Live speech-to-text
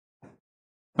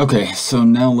Okay, so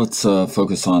now let's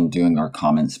focus on doing our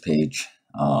comments page.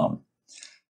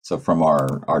 So from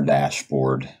our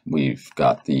dashboard, we've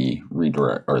got the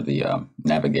redirect or the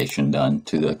navigation done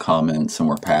to the comments, and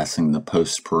we're passing the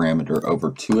post parameter over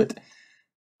to it.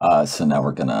 So now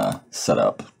we're gonna set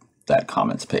up that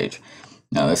comments page.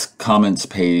 Now this comments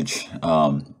page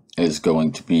is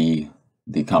going to be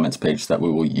the comments page that we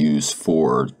will use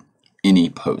for any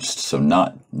post. So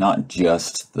not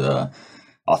just the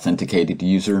authenticated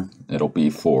user. It'll be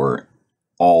for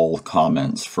all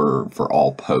comments for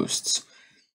all posts.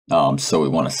 So we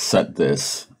want to set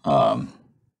this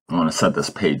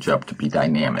page up to be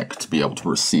dynamic, to be able to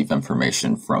receive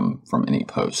information from any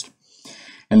post,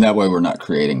 and that way we're not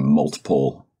creating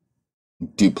multiple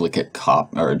duplicate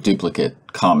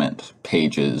comment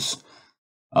pages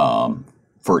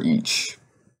for each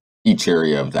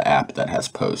area of the app that has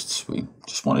posts. We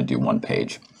just want to do one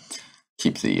page.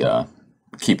 Keep the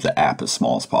app as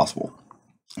small as possible.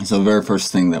 So the very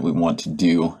first thing that we want to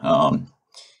do,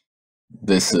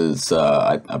 this is,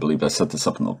 I believe I set this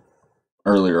up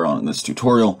earlier on in this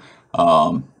tutorial.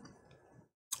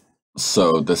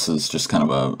 So this is just kind of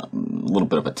a little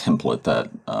bit of a template that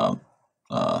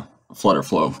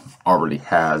Flutterflow already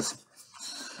has.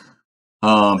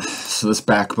 So this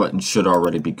back button should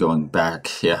already be going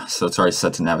back. Yeah, so it's already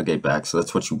set to navigate back. So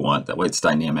that's what you want. That way it's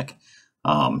dynamic,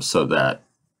 so that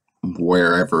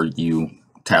wherever you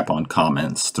tap on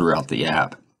comments throughout the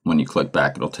app, when you click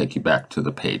back, it'll take you back to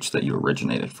the page that you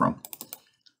originated from.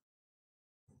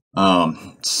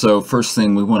 So first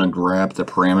thing, we want to grab the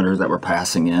parameter that we're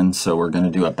passing in. So we're going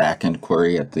to do a backend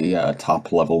query at the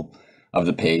top level of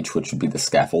the page, which would be the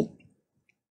scaffold.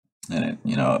 And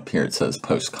it, up here it says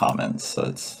post comments, so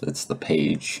it's the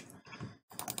page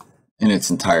in its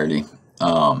entirety.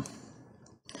 And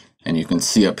you can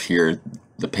see up here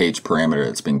the page parameter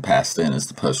that's being passed in is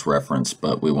the post reference,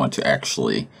 but we want to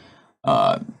actually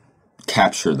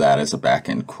capture that as a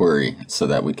backend query so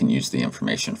that we can use the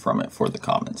information from it for the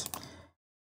comments.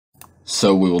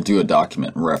 So we will do a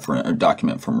document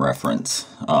from reference,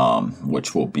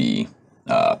 which will be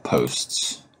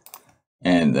posts,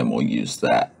 and then we'll use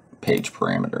that page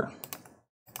parameter.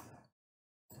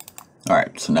 All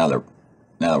right, so now that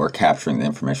we're capturing the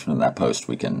information of that post,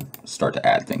 we can start to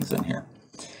add things in here.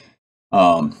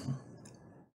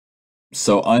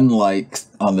 So unlike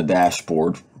on the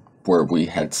dashboard where we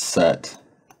had set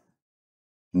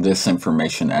this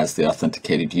information as the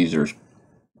authenticated user,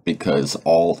 because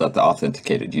all that the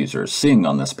authenticated user is seeing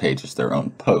on this page is their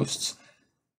own posts,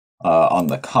 on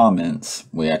the comments,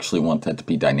 we actually want that to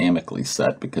be dynamically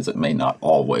set because it may not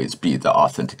always be the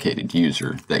authenticated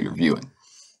user that you're viewing.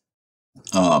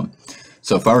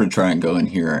 So if I were to try and go in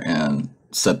here and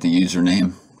set the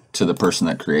username to the person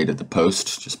that created the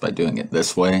post just by doing it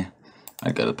this way,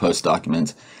 I go to post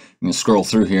documents. You can scroll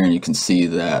through here and you can see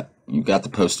that you got the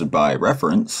posted by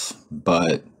reference,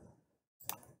 but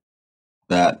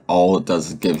that all it does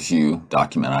is gives you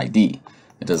document ID.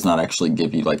 It does not actually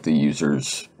give you like the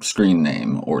user's screen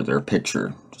name or their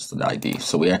picture, just the ID.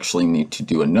 So we actually need to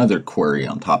do another query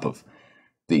on top of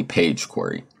the page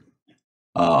query.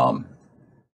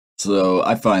 So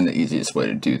I find the easiest way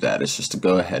to do that is just to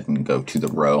go ahead and go to the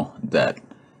row that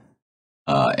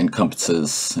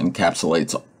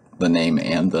encapsulates the name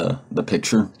and the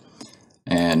picture,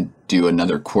 and do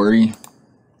another query,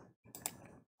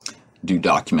 do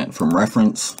document from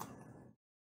reference,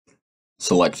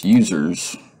 select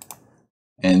users,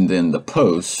 and then the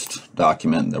post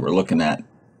document that we're looking at,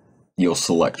 you'll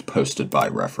select posted by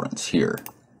reference here.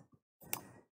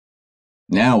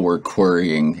 Now we're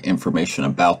querying information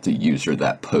about the user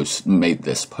that made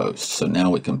this post. So now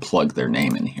we can plug their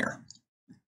name in here.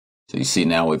 So you see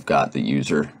now we've got the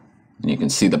user, and you can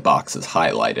see the box is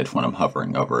highlighted when I'm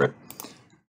hovering over it.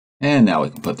 And now we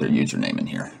can put their username in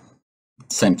here.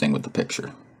 Same thing with the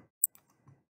picture.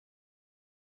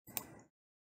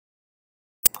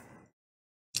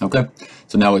 Okay,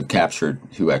 so now we've captured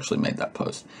who actually made that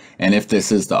post. And if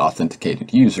this is the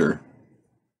authenticated user,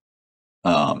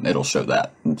 it'll show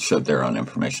that and show their own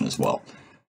information as well.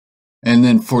 And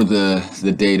then for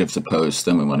the date of the post,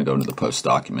 then we want to go into the post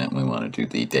document. We want to do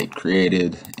the date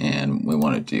created, and we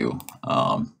want to do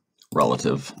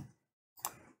relative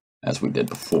as we did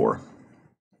before.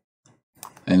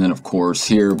 And then of course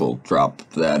here we'll drop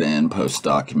that in post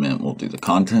document. We'll do the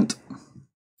content,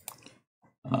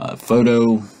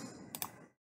 photo,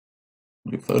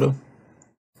 do photo,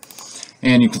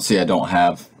 and you can see I don't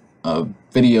have a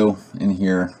video in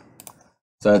here,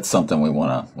 so that's something we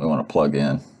want to plug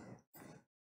in.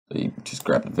 So you just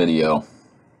grab the video,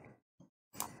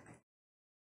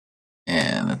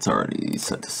 and it's already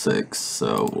set to 6,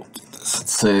 so we'll do this at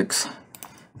 6.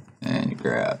 And you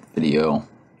grab video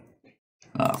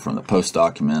from the post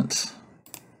document.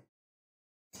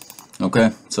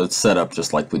 Okay, so it's set up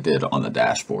just like we did on the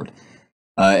dashboard.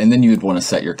 And then you would want to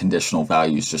set your conditional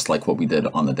values just like what we did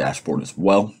on the dashboard as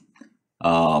well.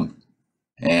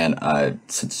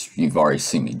 Since you've already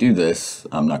seen me do this,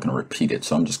 I'm not going to repeat it,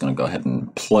 so I'm just going to go ahead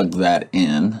and plug that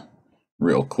in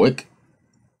real quick.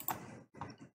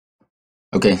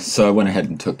 Okay, so I went ahead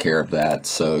and took care of that,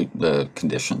 so the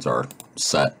conditions are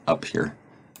set up here.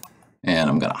 And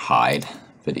I'm going to hide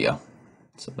video,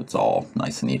 so it's all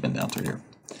nice and even down through here.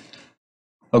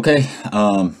 Okay,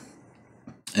 and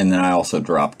then I also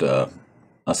dropped a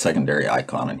secondary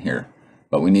icon in here,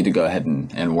 but we need to go ahead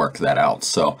and work that out.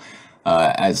 So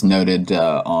as noted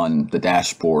on the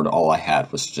dashboard, all I had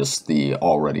was just the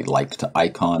already liked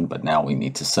icon, but now we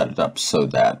need to set it up so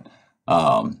that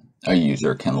a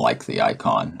user can like the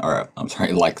icon, or I'm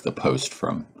sorry, like the post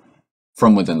from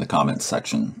within the comments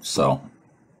section. So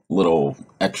little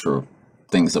extra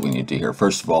things that we need to do here.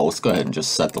 First of all, let's go ahead and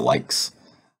just set the likes.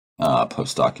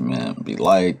 Post document would be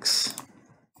likes,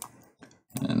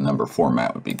 and number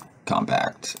format would be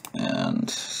compact, and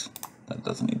that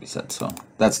doesn't need to be set, so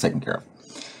that's taken care of.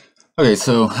 Okay,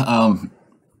 so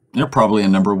there are probably a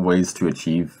number of ways to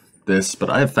achieve this, but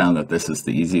I have found that this is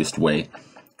the easiest way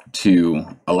to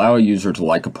allow a user to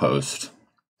like a post,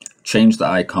 change the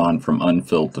icon from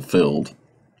unfilled to filled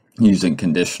using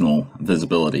conditional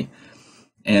visibility,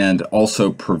 and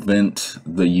also prevent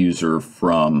the user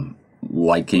from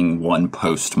liking one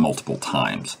post multiple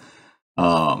times.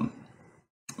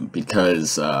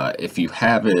 Because if you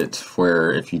have it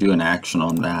where if you do an action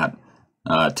on that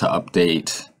to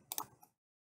update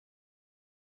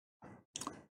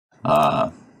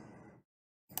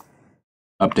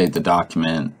update the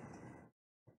document,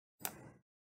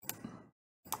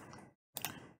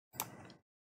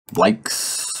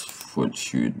 likes,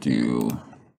 which you do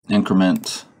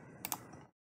increment.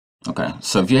 Okay,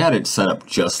 so if you had it set up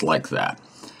just like that,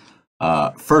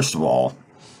 first of all,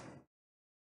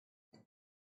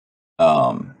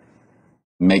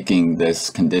 making this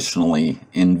conditionally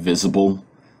invisible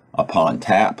upon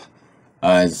tap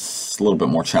is a little bit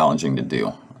more challenging to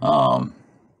do,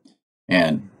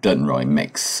 and doesn't really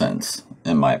make sense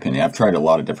in my opinion. I've tried a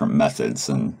lot of different methods,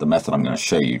 and the method I'm going to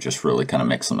show you just really kind of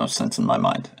makes the most sense in my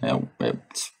mind. It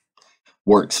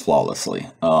works flawlessly.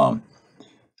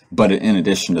 But in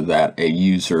addition to that, a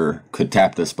user could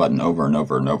tap this button over and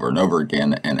over and over and over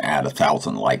again and add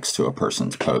 1,000 likes to a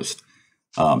person's post.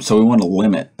 So we want to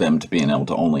limit them to being able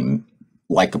to only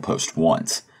like a post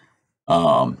once,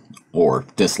 or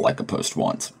dislike a post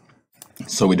once.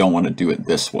 So we don't want to do it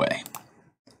this way.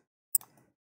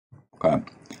 Okay.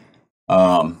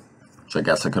 So I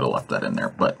guess I could have left that in there,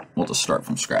 but we'll just start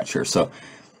from scratch here. So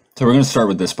we're going to start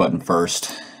with this button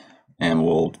first, and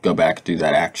we'll go back and do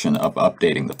that action of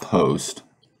updating the post.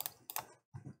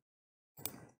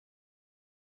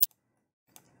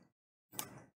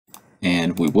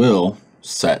 And we will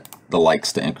set the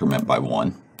likes to increment by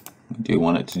 1. We do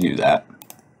want it to do that.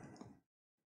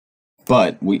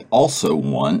 But we also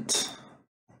want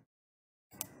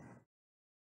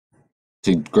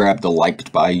to grab the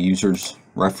liked by users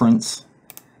reference,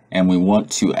 and we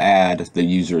want to add the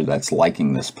user that's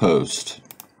liking this post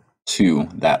to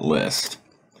that list.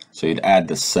 So you'd add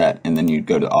the set, and then you'd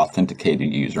go to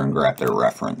authenticated user and grab their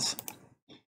reference,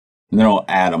 and then it'll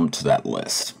add them to that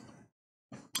list.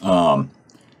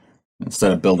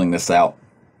 Instead of building this out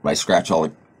by scratch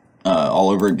all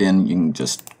over again, you can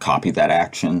just copy that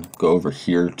action, go over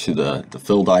here to the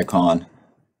filled icon,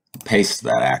 paste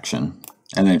that action,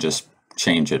 and then just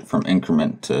change it from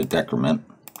increment to decrement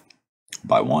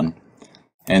by 1,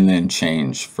 and then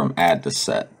change from add to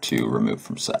set to remove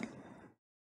from set.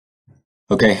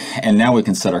 Okay, and now we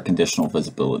can set our conditional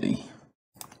visibility.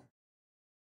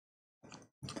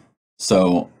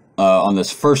 So on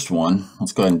this first one,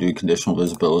 let's go ahead and do conditional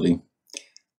visibility.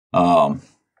 And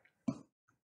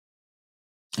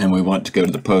we want to go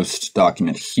to the post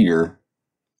document here,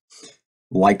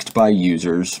 liked by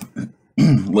users,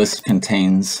 list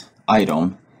contains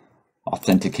item,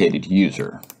 authenticated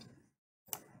user.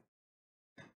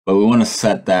 But we want to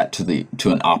set that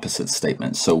to an opposite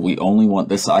statement. So we only want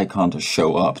this icon to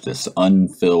show up, this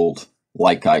unfilled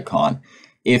like icon,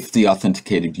 if the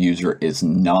authenticated user is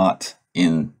not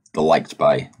in the liked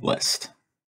by list.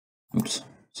 Oops.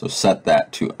 So set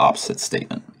that to opposite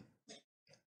statement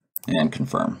and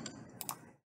confirm.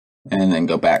 And then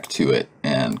go back to it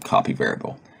and copy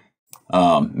variable.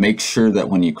 Make sure that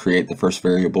when you create the first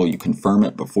variable, you confirm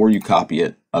it before you copy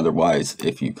it. Otherwise,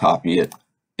 if you copy it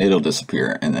it'll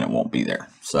disappear and then it won't be there.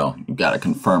 So you've got to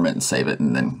confirm it and save it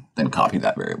and then copy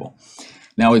that variable.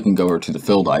 Now we can go over to the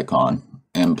filled icon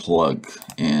and plug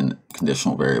in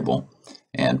conditional variable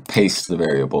and paste the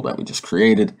variable that we just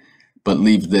created, but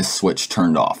leave this switch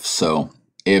turned off. So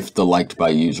if the liked by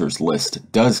users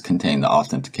list does contain the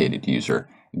authenticated user,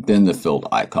 then the filled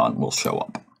icon will show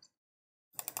up.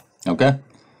 Okay,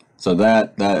 so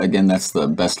that again, that's the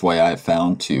best way I've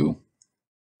found to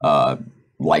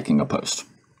liking a post.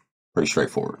 Pretty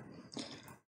straightforward.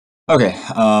 Okay,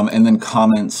 and then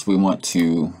comments, we want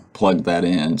to plug that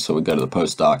in. So we go to the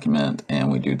post document and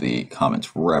we do the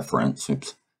comments reference.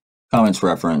 Comments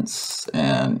reference,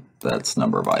 and that's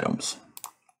number of items,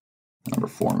 number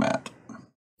format.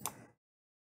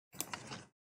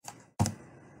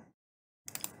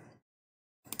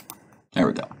 There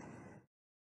we go.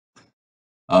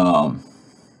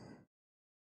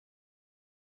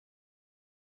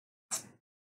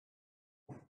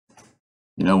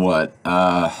 You know what?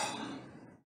 Now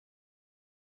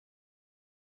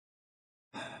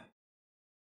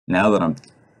that I'm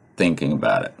thinking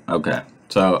about it, okay.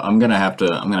 So I'm gonna have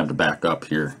to back up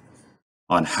here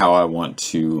on how I want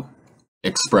to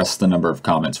express the number of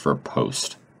comments for a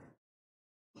post,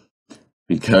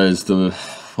 because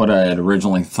what I had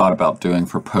originally thought about doing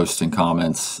for posting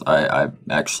comments, I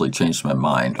actually changed my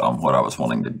mind on what I was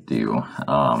wanting to do.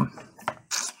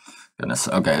 Goodness.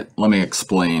 Okay, let me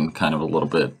explain kind of a little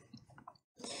bit.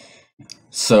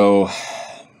 So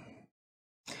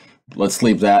let's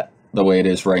leave that the way it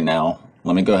is right now.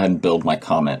 Let me go ahead and build my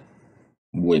comment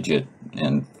widget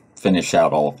and finish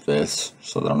out all of this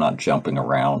so that I'm not jumping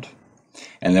around.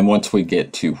 And then once we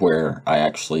get to where I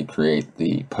actually create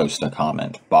the post a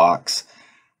comment box,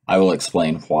 I will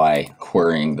explain why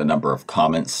querying the number of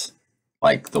comments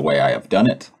like the way I have done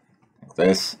it, like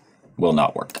this, will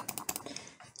not work.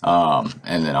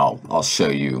 And then I'll show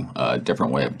you a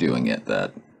different way of doing it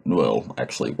that will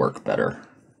actually work better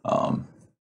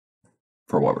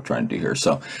for what we're trying to do here.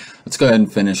 So let's go ahead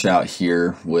and finish out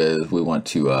here with, we want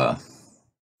to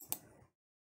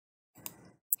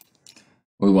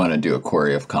do a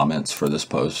query of comments for this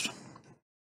post.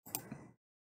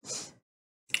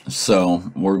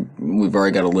 So we've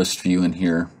already got a list view in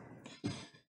here.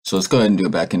 So let's go ahead and do a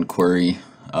backend query.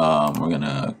 We're going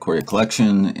to query a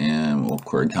collection and we'll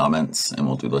query comments and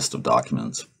we'll do list of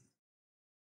documents.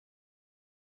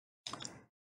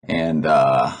 And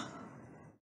I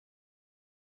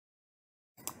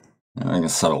can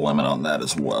set a limit on that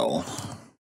as well.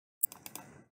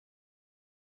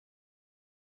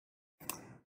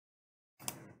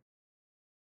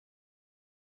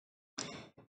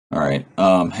 All right,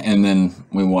 and then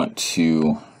we want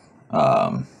to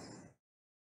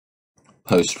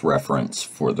post reference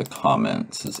for the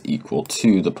comments is equal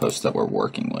to the post that we're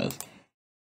working with.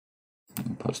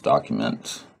 Post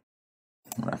document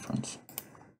reference.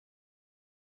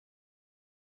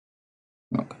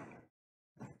 Okay.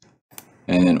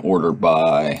 And then order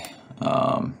by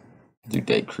due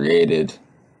date created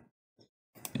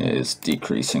is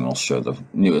decreasing. We'll show the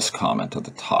newest comment at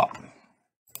the top.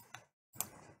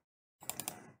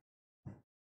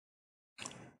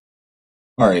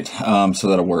 All right, so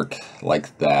that'll work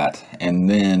like that. And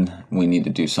then we need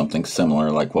to do something similar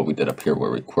like what we did up here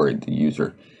where we queried the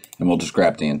user. And we'll just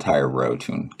grab the entire row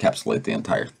to encapsulate the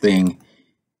entire thing.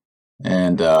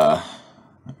 And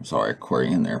sorry,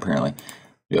 query in there apparently.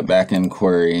 Do a backend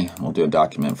query. We'll do a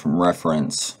document from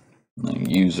reference, and then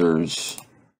users.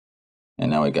 And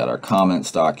now we got our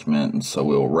comments document. And so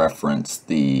we'll reference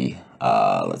the,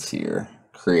 let's see here,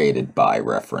 created by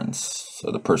reference.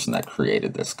 So the person that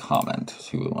created this comment is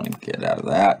who we want to get out of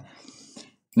that.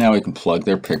 Now we can plug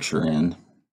their picture in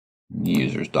the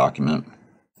user's document.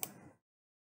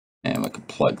 And we can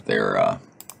plug their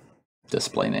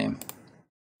display name.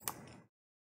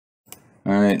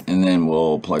 All right, and then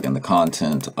we'll plug in the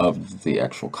content of the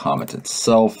actual comment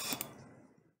itself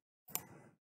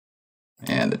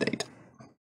and the date.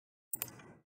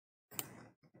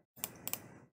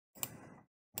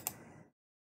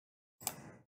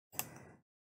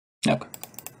 Okay.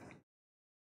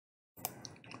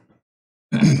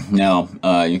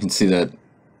 Now you can see that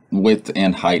width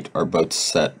and height are both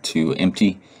set to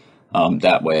empty.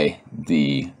 That way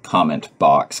the comment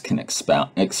box can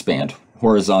expand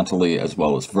horizontally as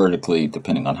well as vertically,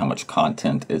 depending on how much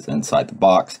content is inside the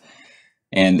box.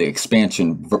 And the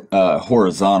expansion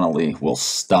horizontally will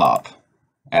stop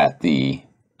at the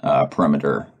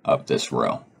perimeter of this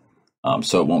row.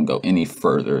 So it won't go any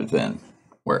further than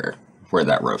where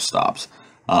that row stops,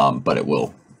 but it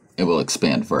will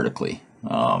expand vertically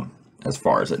as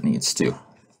far as it needs to,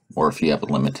 or if you have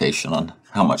a limitation on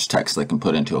how much text they can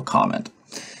put into a comment.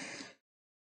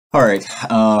 All right,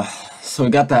 so we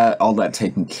got all that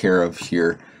taken care of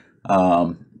here.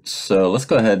 So let's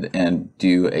go ahead and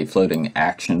do a floating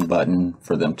action button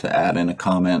for them to add in a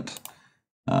comment.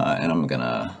 And I'm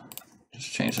gonna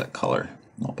just change that color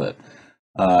a little bit.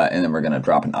 And then we're gonna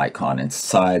drop an icon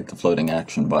inside the floating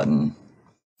action button.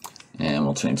 And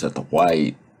we'll change that to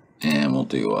white. And we'll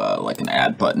do like an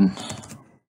add button,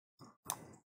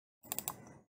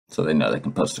 so they know they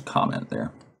can post a comment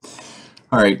there.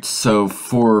 All right, so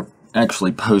for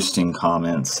actually posting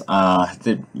comments,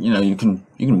 you can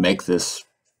make this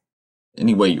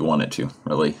any way you want it to,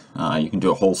 really. You can do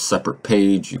a whole separate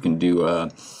page. You can do a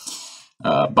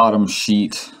bottom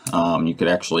sheet. You could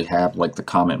actually have like the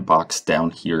comment box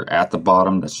down here at the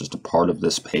bottom. That's just a part of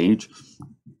this page.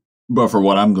 But for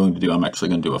what I'm going to do, I'm actually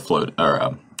going to do a float or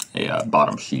a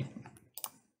bottom sheet.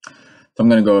 So I'm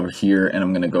going to go over here and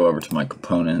I'm going to go over to my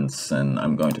components and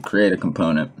I'm going to create a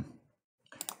component.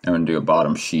 I'm going to do a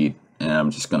bottom sheet and I'm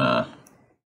just going to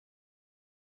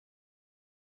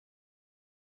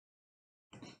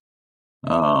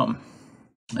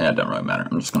yeah, it doesn't really matter.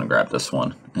 I'm just going to grab this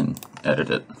one and edit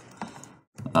it.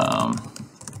 I'll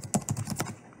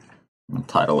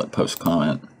title it post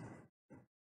comment.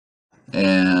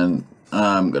 And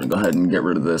I'm going to go ahead and get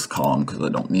rid of this column because I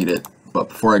don't need it. But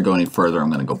before I go any further, I'm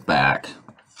going to go back.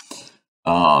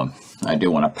 I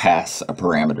do want to pass a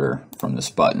parameter from this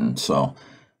button. So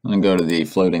I'm going to go to the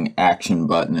floating action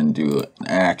button and do an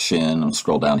action. I'll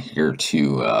scroll down here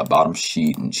to bottom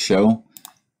sheet and show.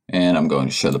 And I'm going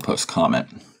to show the post comment.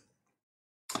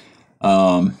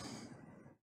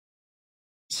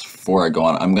 Before I go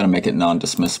on, I'm going to make it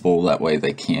non-dismissible. That way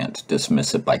they can't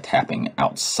dismiss it by tapping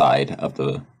outside of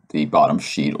the bottom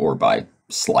sheet or by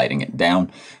sliding it down.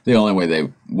 The only way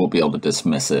they will be able to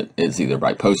dismiss it is either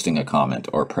by posting a comment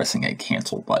or pressing a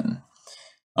cancel button.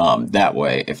 That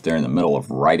way, if they're in the middle of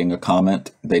writing a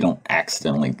comment, they don't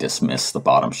accidentally dismiss the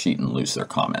bottom sheet and lose their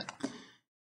comment.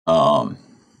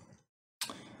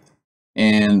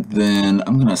 And then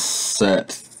I'm going to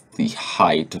set the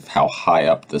height of how high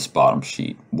up this bottom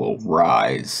sheet will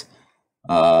rise.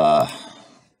 Let's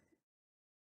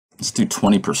do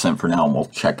 20% for now and we'll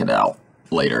check it out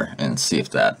later and see if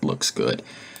that looks good.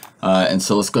 And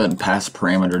so let's go ahead and pass a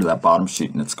parameter to that bottom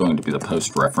sheet, and it's going to be the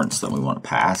post reference that we want to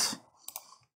pass.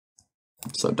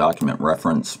 So document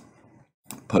reference,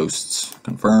 posts,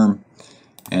 confirm,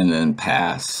 and then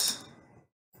pass.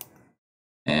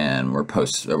 And we're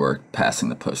passing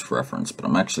the post reference, but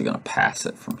I'm actually going to pass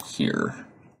it from here.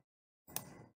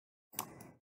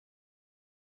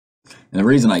 And the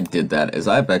reason I did that is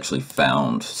I've actually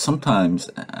found sometimes,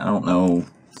 I don't know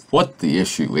what the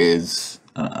issue is.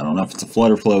 I don't know if it's a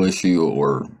Flutterflow issue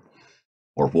or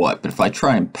what, but if I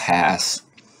try and pass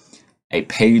a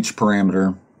page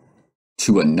parameter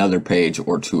to another page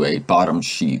or to a bottom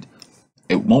sheet,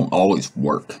 it won't always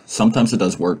work. Sometimes it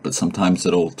does work, but sometimes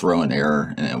it'll throw an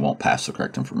error and it won't pass the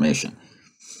correct information.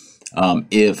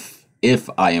 If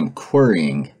I am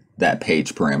querying that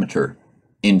page parameter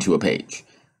into a page.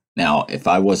 Now, if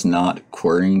I was not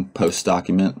querying post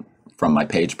document from my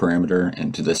page parameter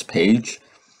into this page,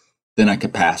 then I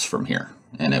could pass from here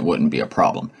and it wouldn't be a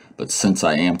problem. But since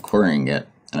I am querying it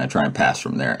and I try and pass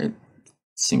from there, it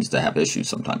seems to have issues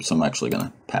sometimes. So I'm actually going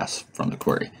to pass from the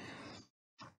query.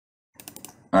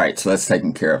 All right, so that's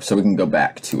taken care of. So we can go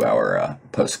back to our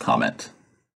post comment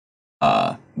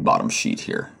bottom sheet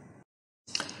here.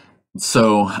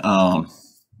 So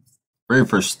very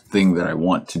first thing that I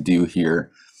want to do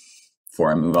here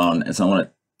before I move on is I want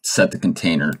to set the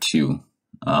container to,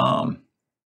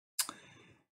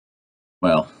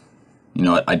 well, you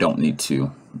know what, I don't need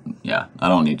to, I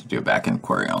don't need to do a backend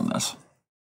query on this.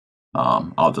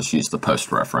 I'll just use the post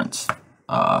reference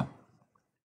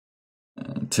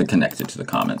to connect it to the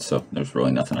comments. So there's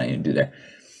really nothing I need to do there.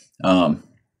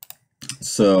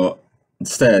 So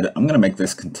instead, I'm going to make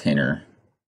this container,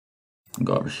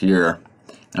 go over here,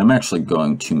 and I'm actually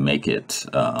going to make it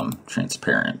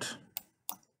transparent.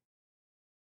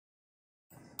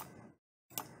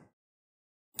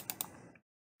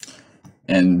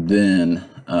 And then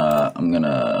I'm going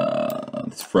to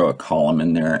throw a column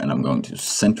in there and I'm going to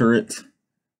center it.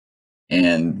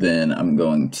 And then I'm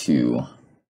going to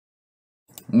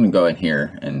go in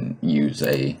here and use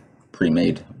a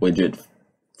pre-made widget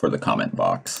for the comment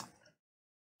box.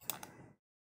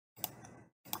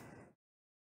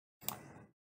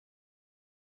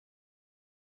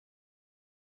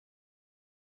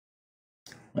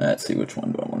 Let's see, which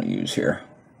one do I want to use here?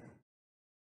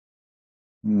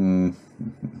 There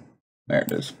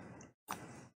it is.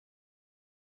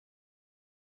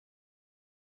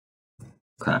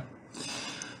 Okay,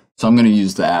 so I'm going to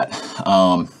use that.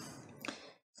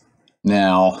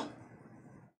 Now,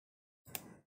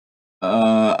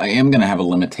 I am going to have a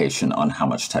limitation on how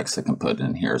much text I can put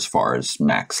in here as far as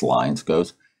max lines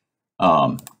goes.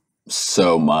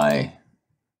 So my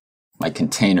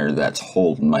container that's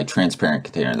holding, my transparent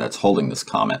container that's holding this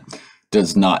comment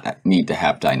does not need to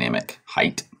have dynamic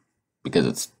height,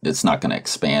 because it's not going to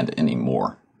expand any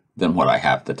more than what I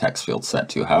have the text field set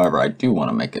to. However, I do want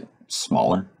to make it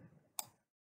smaller.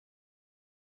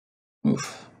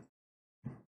 Oof,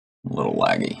 a little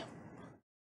laggy.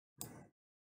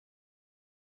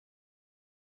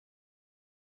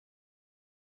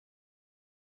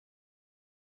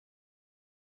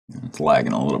 It's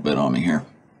lagging a little bit on me here.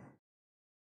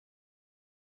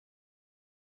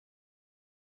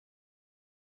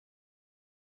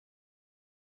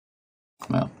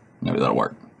 Well, maybe that'll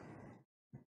work.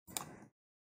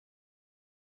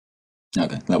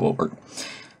 Okay, that will work.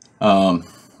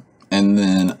 And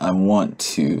then I want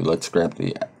to, let's grab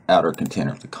the outer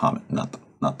container of the comment, not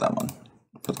that one,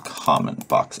 for the comment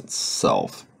box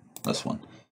itself, this one.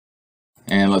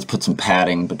 And let's put some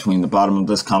padding between the bottom of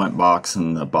this comment box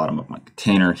and the bottom of my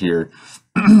container here.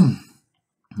 I'm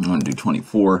going to do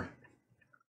 24.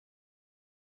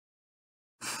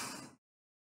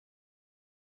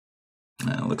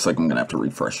 And it looks like I'm going to have to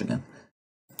refresh again.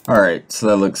 All right, so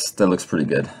that looks pretty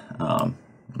good.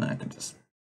 And I can just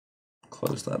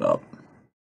close that up,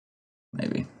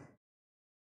 maybe.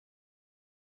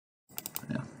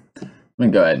 Yeah, let me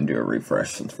go ahead and do a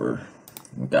refresh since we've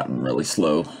gotten really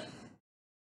slow.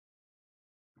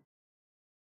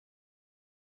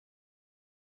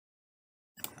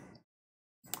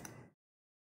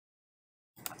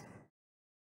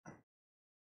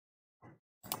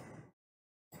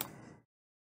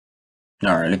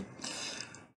 Alrighty.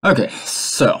 Okay,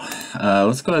 so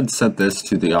let's go ahead and set this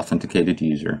to the authenticated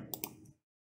user.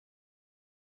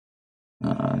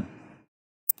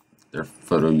 Their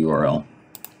photo URL.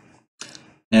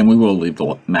 And we will leave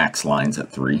the max lines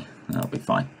at 3. That'll be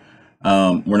fine.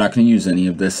 We're not going to use any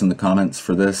of this in the comments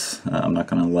for this. I'm not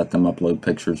going to let them upload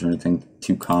pictures or anything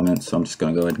to comments, so I'm just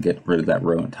going to go ahead and get rid of that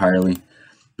row entirely.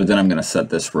 But then I'm going to set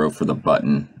this row for the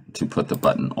button to put the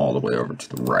button all the way over to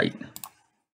the right.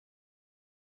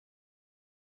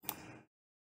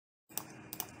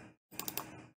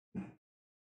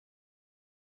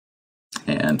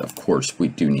 And of course, we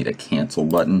do need a cancel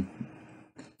button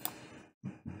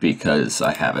because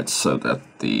I have it so that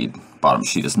the bottom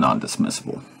sheet is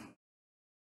non-dismissible.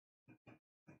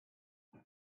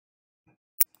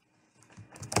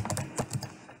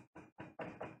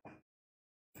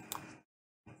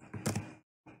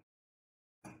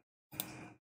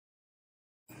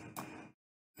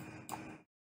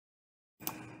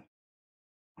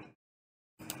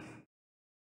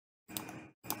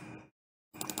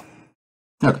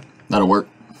 Okay, that'll work.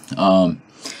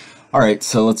 All right,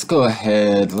 so let's go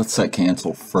ahead, let's set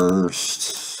cancel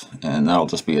first, and that'll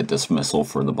just be a dismissal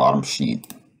for the bottom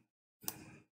sheet.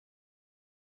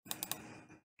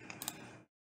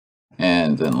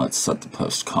 And then let's set the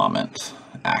post comment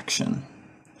action.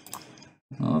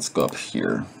 Now let's go up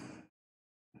here.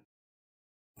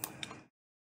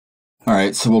 All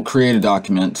right, so we'll create a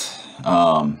document.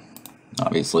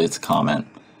 Obviously it's a comment,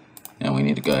 and we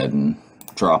need to go ahead and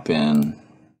drop in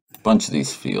a bunch of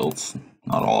these fields.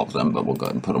 Not all of them, but we'll go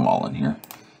ahead and put them all in here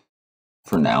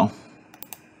for now.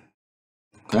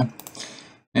 Okay.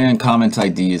 And comment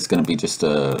ID is going to be just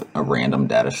a random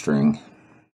data string.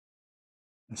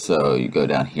 So you go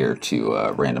down here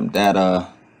to random data.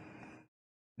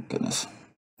 Goodness.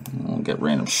 We'll get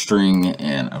random string,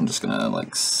 and I'm just going to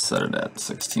like set it at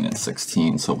 16 and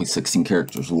 16. So it'll be 16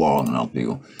 characters long, and I'll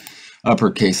do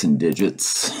uppercase and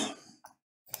digits.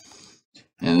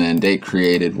 And then date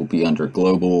created will be under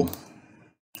global.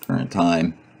 Current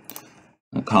time.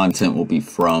 The content will be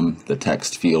from the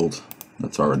text field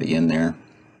that's already in there.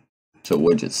 So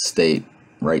widget state,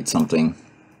 write something.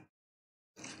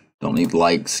 Don't need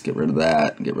likes, get rid of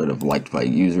that. Get rid of liked by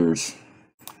users.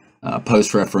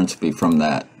 Post reference will be from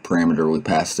that parameter we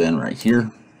passed in right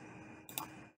here.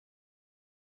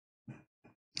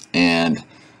 And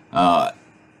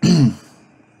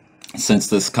since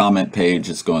this comment page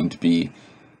is going to be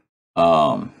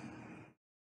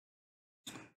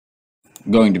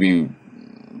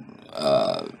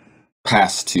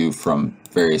passed to from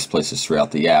various places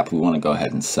throughout the app, we want to go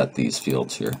ahead and set these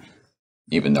fields here,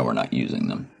 even though we're not using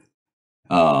them.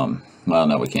 Well,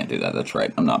 no, we can't do that. That's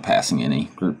right. I'm not passing any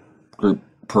group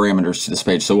parameters to this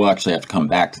page, so we'll actually have to come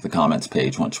back to the comments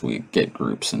page once we get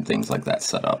groups and things like that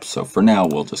set up. So for now,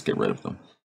 we'll just get rid of them,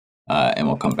 and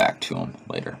we'll come back to them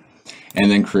later.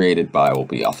 And then created by will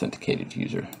be authenticated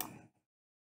user.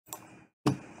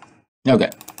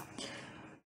 Okay.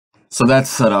 So that's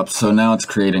set up. So now it's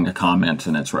creating a comment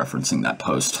and it's referencing that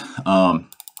post.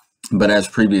 But as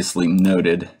previously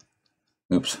noted,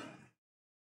 oops,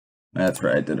 that's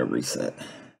right, I did a reset,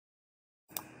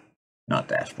 not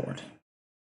dashboard.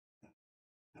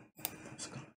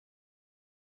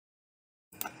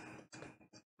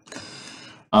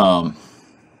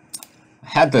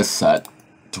 Had this set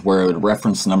to where it would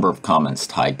reference the number of comments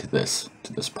tied to this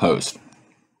post.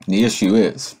 The issue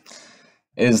is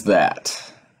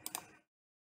that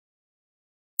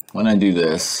when I do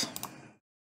this,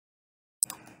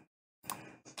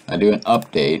 I do an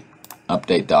update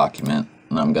document,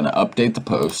 and I'm going to update the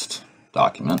post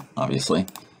document, obviously.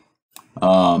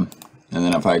 And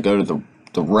then if I go to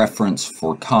the reference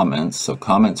for comments, so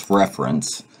comments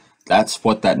reference, that's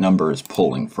what that number is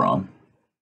pulling from.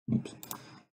 Oops.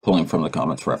 Pulling from the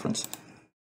comments reference.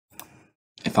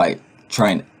 If I try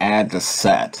and add the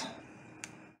set,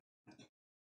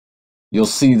 you'll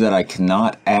see that I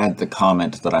cannot add the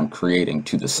comment that I'm creating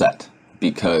to the set,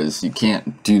 because you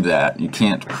can't do that. You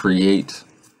can't create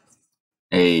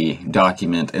a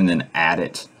document and then add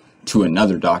it to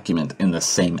another document in the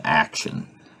same action.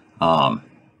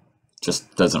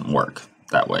 Just doesn't work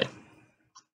that way.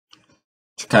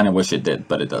 I kind of wish it did,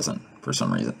 but it doesn't for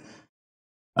some reason.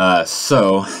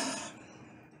 So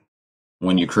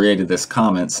when you created this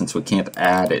comment, since we can't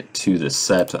add it to the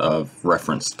set of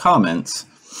referenced comments,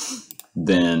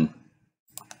 then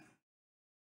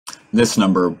this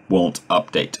number won't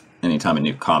update anytime a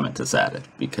new comment is added,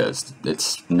 because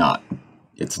it's not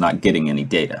getting any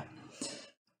data.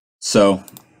 So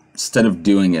instead of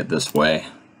doing it this way,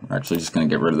 we're actually just going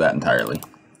to get rid of that entirely.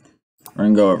 We're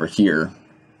going to go over here,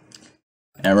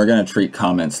 and we're going to treat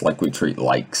comments like we treat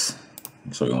likes.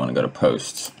 So we want to go to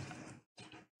posts,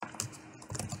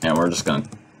 and we're just going to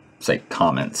say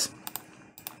comments,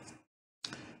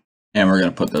 and we're going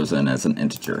to put those in as an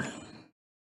integer.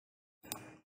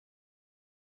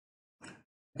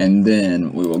 And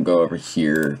then we will go over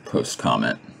here, post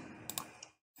comment.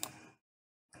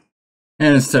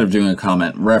 And instead of doing a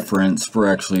comment reference,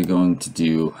 we're actually going to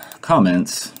do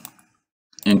comments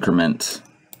increment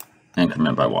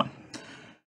by 1.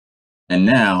 And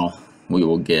now we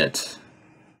will get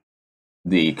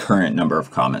the current number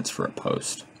of comments for a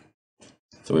post.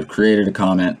 So we've created a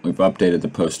comment, we've updated the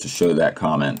post to show that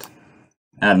comment,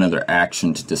 add another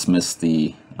action to dismiss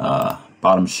the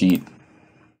bottom sheet,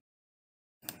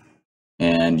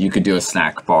 and you could do a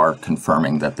snack bar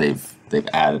confirming that they've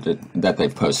added it, that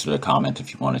they've posted a comment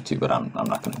if you wanted to, but I'm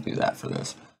not going to do that for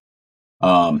this.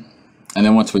 And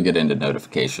then once we get into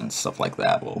notifications, stuff like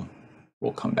that,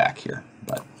 we'll come back here.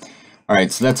 But all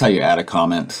right, so that's how you add a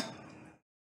comment.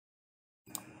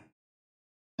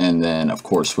 And then, of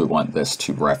course, we want this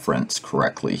to reference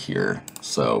correctly here.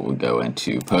 So we go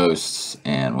into posts,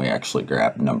 and we actually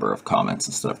grab number of comments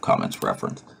instead of comments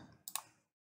reference.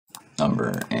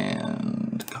 Number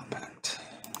and compact.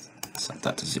 Set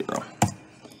that to 0.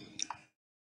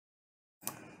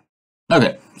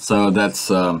 Okay, so that's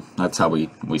how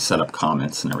we set up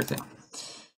comments and everything.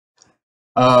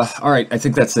 All right, I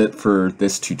think that's it for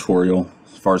this tutorial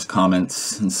as far as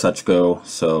comments and such go.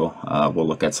 So we'll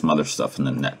look at some other stuff in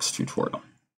the next tutorial.